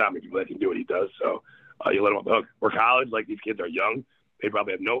 matter. There's not many people that can do what he does. So you let him off the hook. Or college, like these kids are young. They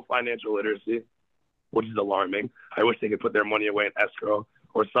probably have no financial literacy, which is alarming. I wish they could put their money away in escrow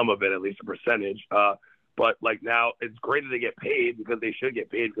or some of it, at least a percentage. But like now, it's great that they get paid because they should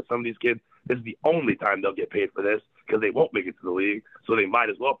get paid because some of these kids, this is the only time they'll get paid for this because they won't make it to the league. So they might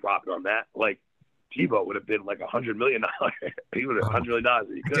as well profit on that. Like Tebow would have been like $100 million. He would have Oh, $100 million if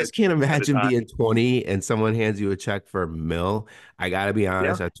he I could just can't at the imagine time. being 20 and someone hands you a check for a mill. I gotta be Yeah.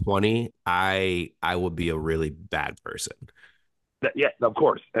 honest, at 20, I would be a really bad person. Yeah, of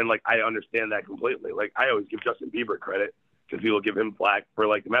course. And like I understand that completely. Like I always give Justin Bieber credit because people give him flack for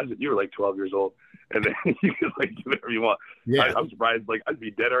like imagine if you were like 12 years old and then you could like do whatever you want. Yeah. I'm surprised. Like I'd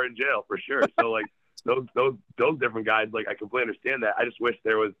be dead or in jail for sure. So like those different guys, like I completely understand that. I just wish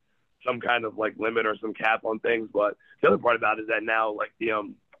there was some kind of like limit or some cap on things. But the other part about it is that now like the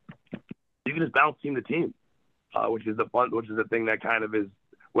you can just bounce team to team, which is the thing that kind of is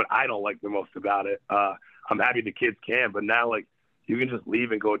what I don't like the most about it. I'm happy the kids can, but now like you can just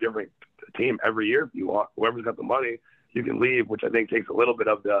leave and go a different team every year if you want. Whoever's got the money, you can leave, which I think takes a little bit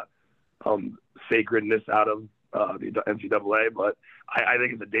of the sacredness out of the NCAA. But I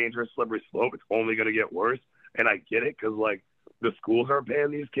think it's a dangerous, slippery slope. It's only going to get worse. And I get it because, like, the schools aren't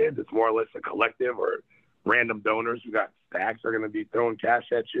paying these kids. It's more or less a collective or random donors who got stacks are going to be throwing cash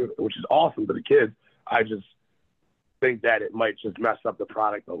at you, which is awesome for the kids. I just think that it might just mess up the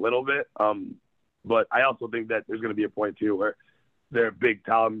product a little bit. But I also think that there's going to be a point, too, where the big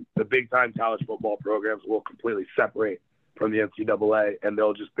time college football programs will completely separate from the NCAA, and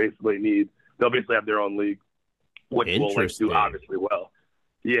they'll basically have their own league, which will like do Interesting. obviously well.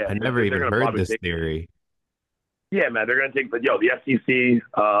 Yeah, I because never they're even going to heard probably this take. theory. Yeah, man, they're going to take the SEC,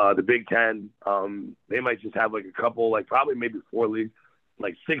 the Big Ten. They might just have like a couple, like probably maybe four leagues,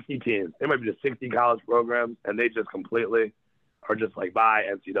 like 60 teams. They might be just 60 college programs, and they just completely are just like, bye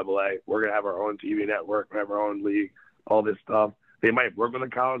NCAA. We're going to have our own TV network, we have our own league, all this stuff. They might work with the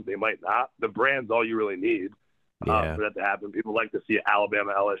college, they might not. The brand's all you really need Yeah. for that to happen. People like to see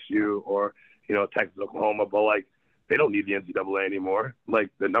Alabama, LSU, or Texas, Oklahoma, but like they don't need the NCAA anymore.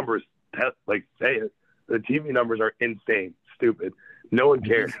 Like the numbers, like say it, the TV numbers are insane, stupid. No one I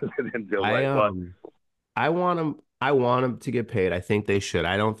cares just in I NCAA, but I want them to get paid. I think they should.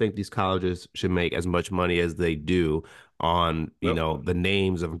 I don't think these colleges should make as much money as they do. on, Yep. the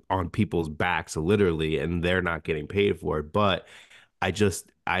names of on people's backs literally, and they're not getting paid for it. But I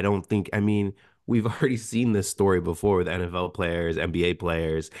don't think, I mean, we've already seen this story before with NFL players, NBA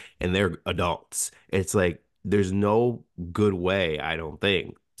players, and they're adults. It's like there's no good way, I don't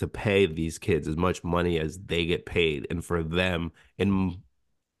think, to pay these kids as much money as they get paid, and for them in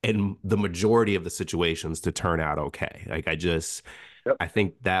the majority of the situations to turn out okay. Like Yep. I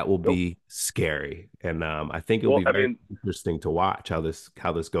think that will Nope. be scary, and I think it'll Well, be I very mean, interesting to watch how this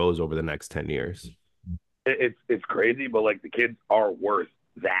goes over the next 10 years. it's crazy, but like the kids are worth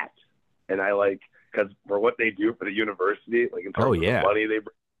that, and I like because for what they do for the university, like in Oh terms of the yeah, money they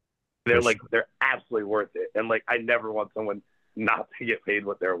bring, for they're absolutely worth it. And like I never want someone not to get paid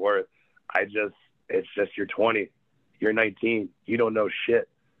what they're worth. I just it's just you're 20, you're 19, you don't know shit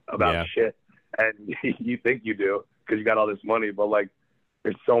about yeah. shit, and you think you do because you got all this money, but like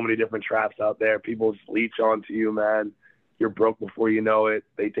there's so many different traps out there. People just leech onto you, man. You're broke before you know it.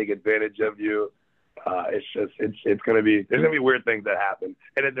 They take advantage of you. It's just it's gonna be there's gonna be weird things that happen,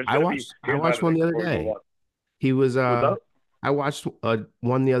 and then there's I gonna be watched I here's my watched other one thing the other before we move day. on. He was What's up? I watched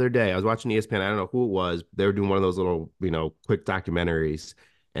one the other day. I was watching ESPN. I don't know who it was. They were doing one of those little, quick documentaries,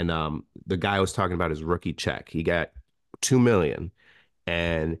 and the guy was talking about his rookie check. He got 2 million,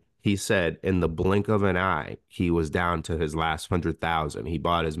 and he said in the blink of an eye, he was down to his last 100,000. He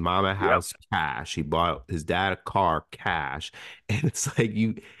bought his mom a Yep. house cash. He bought his dad a car cash, and it's like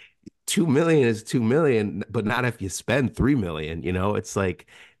 2 million is 2 million, but not if you spend 3 million, It's like,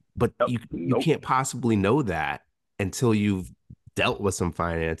 but Yep. you Nope. can't possibly know that until you've dealt with some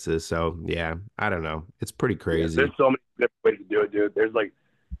finances. So yeah, I don't know. It's pretty Yeah. There's crazy. so many different ways to do it, dude.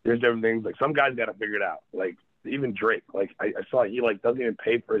 There's different things. Like some guys got to figure it out. Like even Drake. Like I saw he like doesn't even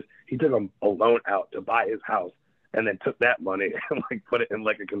pay for his. He took a loan out to buy his house, and then took that money and like put it in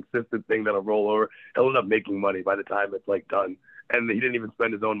like a consistent thing that'll roll over. He'll end up making money by the time it's like done, and he didn't even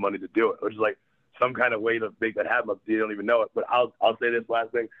spend his own money to do it, which is like some kind of way to make that happen. You don't even know it. But I'll say this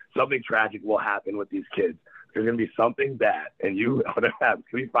last thing: something tragic will happen with these kids. There's gonna be something bad, and you whatever happens.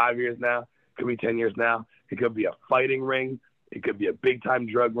 It could be 5 years now. It could be 10 years now. It could be a fighting ring. It could be a big time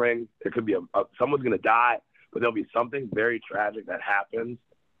drug ring. There could be someone's gonna die, but there'll be something very tragic that happens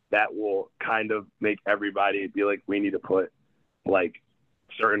that will kind of make everybody be like, we need to put like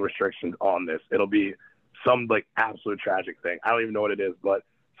certain restrictions on this. It'll be some like absolute tragic thing. I don't even know what it is, but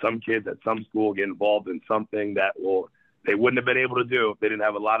some kids at some school get involved in something that will they wouldn't have been able to do if they didn't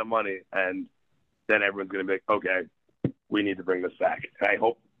have a lot of money, and then everyone's gonna be like, okay, we need to bring this back. And I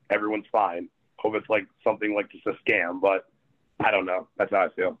hope everyone's fine. Hope it's like something like just a scam, but I don't know. That's how I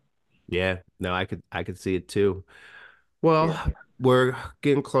feel. Yeah, no, I could see it too. Yeah. Well, we're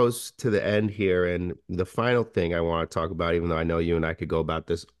getting close to the end here, and the final thing I want to talk about, even though I know you and I could go about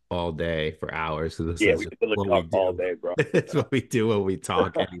this all day for hours, so this Yeah, is we just could literally what we talk all do. day, bro. It's what we do when we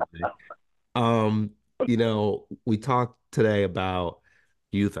talk anyway. We talked today about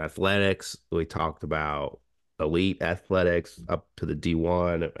youth athletics. We talked about elite athletics up to the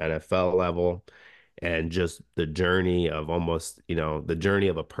D1 NFL level, and just the journey of the journey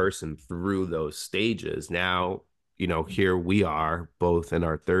of a person through those stages. Now, here we are both in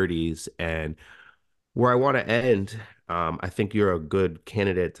our 30s, and where I want to end, I think you're a good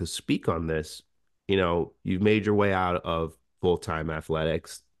candidate to speak on this. You've made your way out of full-time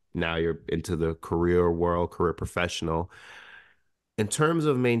athletics. Now you're into the career world, career professional. In terms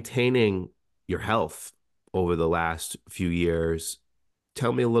of maintaining your health over the last few years,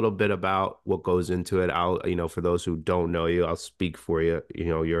 tell me a little bit about what goes into it. For those who don't know you, I'll speak for you.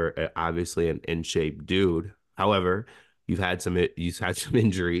 You're obviously an in shape dude. However, you've had some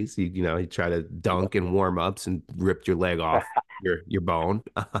injuries. You try to dunk and warm ups and ripped your leg off your bone,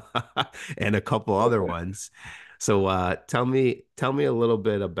 and a couple other ones. So tell me a little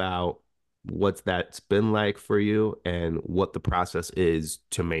bit about what's that's been like for you and what the process is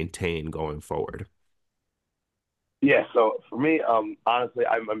to maintain going forward. Yeah, so for me, honestly,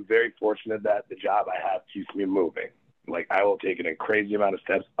 I'm very fortunate that the job I have keeps me moving. Like I will take in a crazy amount of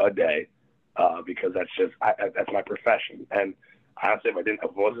steps a day, because that's my profession. And honestly, if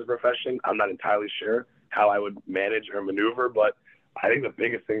it was a profession, I'm not entirely sure how I would manage or maneuver. But I think the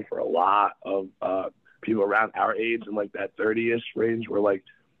biggest thing for a lot of people around our age and like that 30-ish range, where like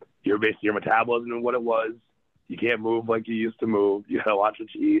your metabolism and what it was, you can't move like you used to move. You gotta watch what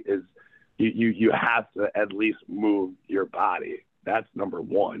you eat. Is you have to at least move your body. That's number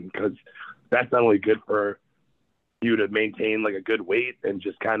one, because that's not only good for you to maintain like a good weight and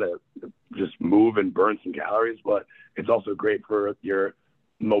just kind of just move and burn some calories, but it's also great for your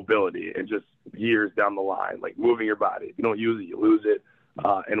mobility and just years down the line, like moving your body. If you don't use it, you lose it.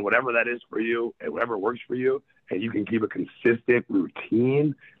 And whatever that is for you and whatever works for you, and you can keep a consistent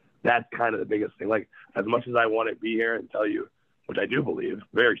routine, that's kind of the biggest thing. Like, as much as I want to be here and tell you, which I do believe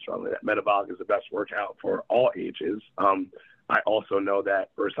very strongly, that metabolic is the best workout for all ages, I also know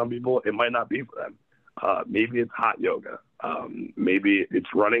that for some people, it might not be for them. Maybe it's hot yoga. Maybe it's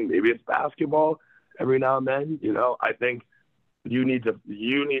running. Maybe it's basketball every now and then. I think you need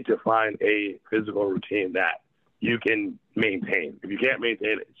to find a physical routine that you can maintain. If you can't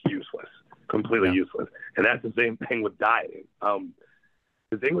maintain it, it's useless, completely Yeah. useless. And that's the same thing with dieting.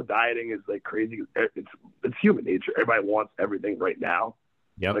 The thing with dieting is like crazy. It's human nature. Everybody wants everything right now.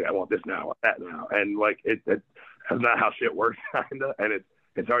 Yep. Like, I want this now, I want that now, and like that's not how shit works, kinda. And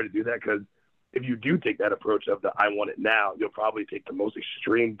it's hard to do that because if you do take that approach of the I want it now, you'll probably take the most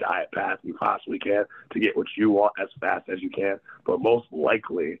extreme diet path you possibly can to get what you want as fast as you can. But most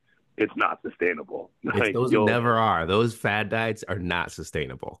likely, it's not sustainable. It's Like, those you'll never are. Those fad diets are not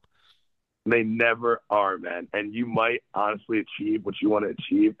sustainable. They never are, man. And you might honestly achieve what you want to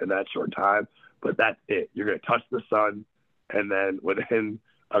achieve in that short time, but that's it. You're going to touch the sun, and then within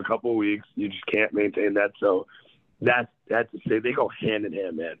a couple of weeks, you just can't maintain that. So that's to say they go hand in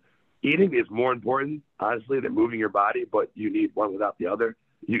hand, man. Eating is more important, honestly, than moving your body, but you need one without the other.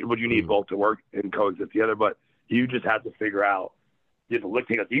 You need Mm. both to work and coexist together, but you just have to figure out. You have to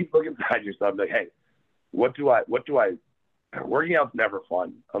look inside yourself, like, hey, what do I working out's never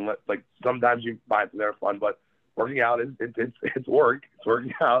fun unless, like, sometimes you find it's never fun, but working out is it's work. It's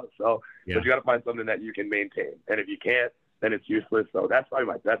working out. So, but Yeah. you got to find something that you can maintain. And if you can't, then it's useless. So that's probably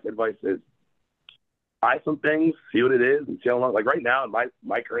my best advice is try some things, see what it is, and see how long. Like right now in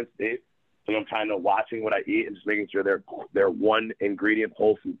my current state, so I'm kind of watching what I eat and just making sure they're one ingredient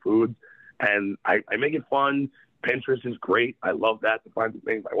wholesome foods, and I make it fun. Pinterest is great. I love that to find some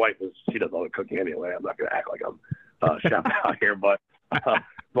things. My wife she does all the cooking anyway. I'm not gonna act like I'm chef out here, uh,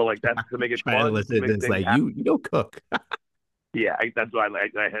 but like that's to make it Trying to fun, listen to to make this things like happen. you don't cook. Yeah, that's why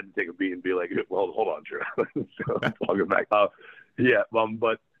I had to take a beat and be like, well, hold on, Drew. So I'll get back. Yeah,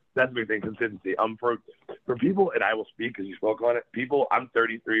 but that's the big thing, consistency. For people, and I will speak because you spoke on it. People, I'm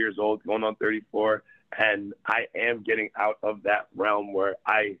 33 years old, going on 34, and I am getting out of that realm where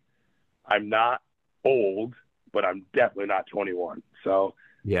I'm not old, but I'm definitely not 21. So,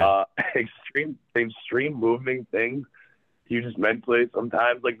 Yeah. extreme moving things, you just mentally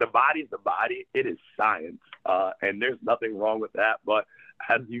sometimes, like, the body's the body. It is science, and there's nothing wrong with that. But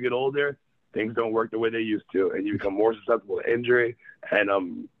as you get older, things don't work the way they used to, and you become more susceptible to injury.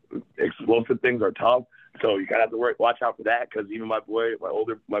 And explosive things are tough, so you gotta have to watch out for that. Because even my boy, one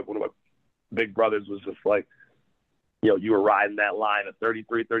of my big brothers was just like, you were riding that line of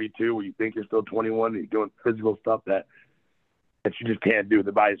 33, 32, where you think you're still 21 and you're doing physical stuff that you just can't do.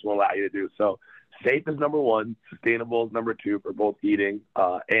 The body just won't allow you to do. So safe is number one, sustainable is number two for both eating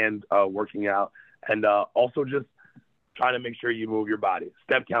and working out. And also just trying to make sure you move your body.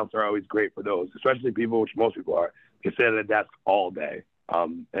 Step counts are always great for those, especially people, which most people are, they sit at a desk all day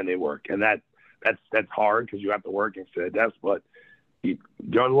and they work. And that's hard because you have to work and sit at a desk. But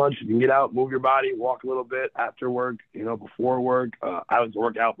during lunch, you can get out, move your body, walk a little bit after work, before work. I like to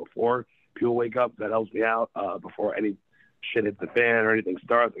work out before people wake up. That helps me out before any shit hits the fan or anything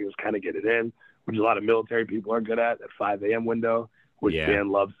starts. I just kind of get it in, which a lot of military people are good at, that 5 a.m. window, which Yeah. Dan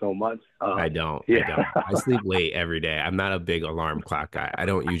loves so much. I don't. I Yeah, don't. I sleep late every day. I'm not a big alarm clock guy. I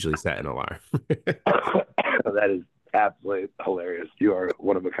don't usually set an alarm. that is absolutely hilarious. You are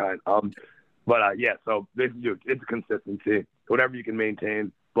one of a kind. But yeah, so it's consistency, whatever you can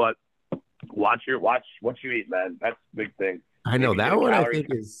maintain. But watch what you eat, man. That's the big thing. I know Maybe get a that one I calorie. think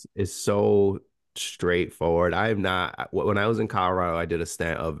is so straightforward. I am not when I was in Colorado, I did a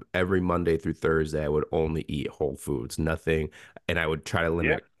stint of every Monday through Thursday, I would only eat whole foods, nothing, and I would try to Yeah.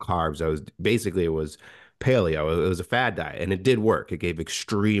 limit carbs. I was basically it was paleo. It was a fad diet, and it did work. It gave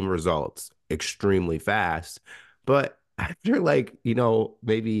extreme results extremely fast. But after like,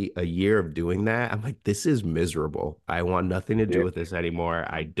 maybe a year of doing that, I'm like, this is miserable. I want nothing to do Yeah. with this anymore.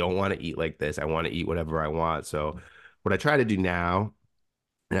 I don't want to eat like this. I want to eat whatever I want. So what I try to do now,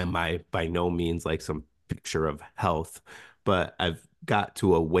 and I'm by no means like some picture of health, but I've got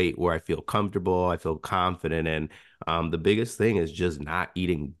to a weight where I feel comfortable, I feel confident, and the biggest thing is just not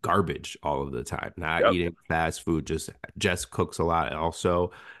eating garbage all of the time, not Yep. eating fast food. Just cooks a lot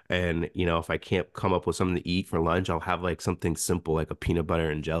also, and if I can't come up with something to eat for lunch, I'll have like something simple like a peanut butter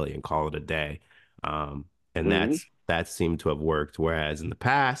and jelly and call it a day. Um, and Mm-hmm. that seemed to have worked. Whereas in the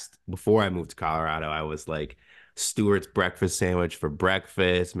past, before I moved to Colorado, I was like Stewart's breakfast sandwich for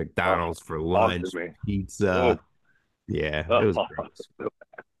breakfast, Oh, McDonald's for talk to lunch, me. Oh, pizza. Yeah, it was oh, gross.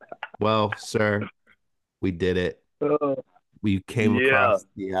 Well, sir, we did it. We came Yeah, across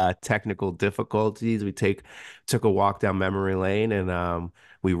the technical difficulties. We took a walk down memory lane, and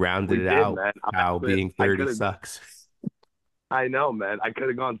we rounded we it did, out man. how being I 30 could have. sucks. I know, man. I could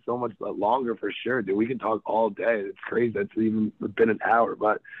have gone so much longer for sure, dude. We can talk all day. It's crazy. It's even been an hour,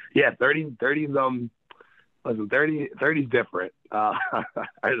 but yeah, 30's listen, 30's different. I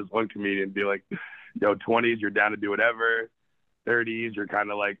had this one comedian be like, yo, 20s, you're down to do whatever. 30s, you're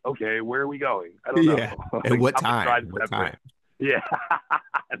kind of like, okay, where are we going? I don't know. Yeah. And Like, what I'm gonna try time? to What step in. time? Yeah.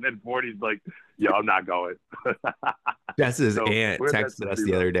 And then 40's like, yo, I'm not going. Jess's So aunt we're meant to texted us be,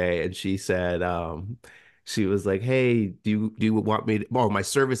 the bro. other day and she said, she was like, "Hey, do you want me to, oh, my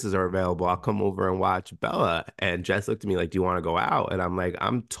services are available. I'll come over and watch Bella." And Jess looked at me like, "Do you want to go out?" And I'm like,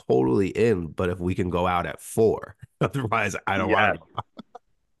 "I'm totally in, but if we can go out at 4." Otherwise, I don't want Yes. to go.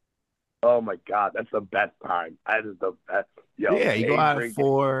 Oh my God, that's the best time. That is the best. Yo, Yeah, you go day out at drinking.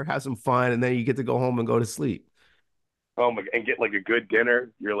 4, have some fun, and then you get to go home and go to sleep. Oh my, and get like a good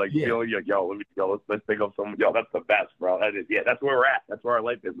dinner. You're like Yeah. feeling like, yo, let me go. Let's think of some. Yo, that's the best, bro. That is, yeah, that's where we're at. That's where our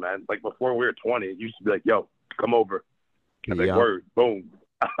life is, man. Like before we were 20, it used to be like, yo, come over. I'm like, Yep. word, boom.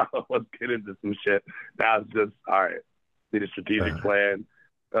 Let's get into some shit. Now it's just all right. Need a strategic Uh, plan.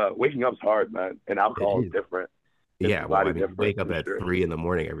 Waking up's hard, man, and it alcohol is is. different. It's Yeah, well, I body mean, you different wake up for at sure. 3 in the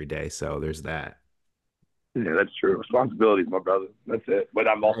morning every day, so there's that. Yeah, that's true. Responsibilities, my brother. That's it. But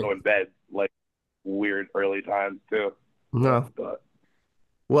I'm Right. also in bed like weird early times too. So, No. but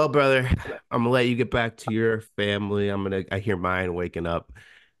Well, brother, I'm gonna let you get back to your family. I hear mine waking up,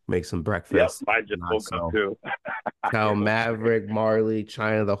 make some yep, breakfast. mine just Not woke up so. too. Tell Maverick, Marley,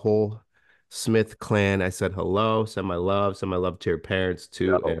 China, the whole Smith clan. I said hello, send my love to your parents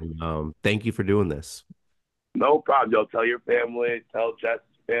too, Yo, and thank you for doing this. no problem. Yo, tell your family, tell Jess's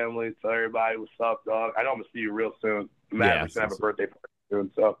family, tell everybody what's up, dog. I know I'm gonna see you real soon. Yeah, Maverick's so, gonna have a birthday party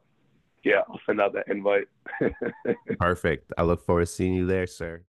soon, so yeah, I'll send out that invite. perfect. I look forward to seeing you there, sir.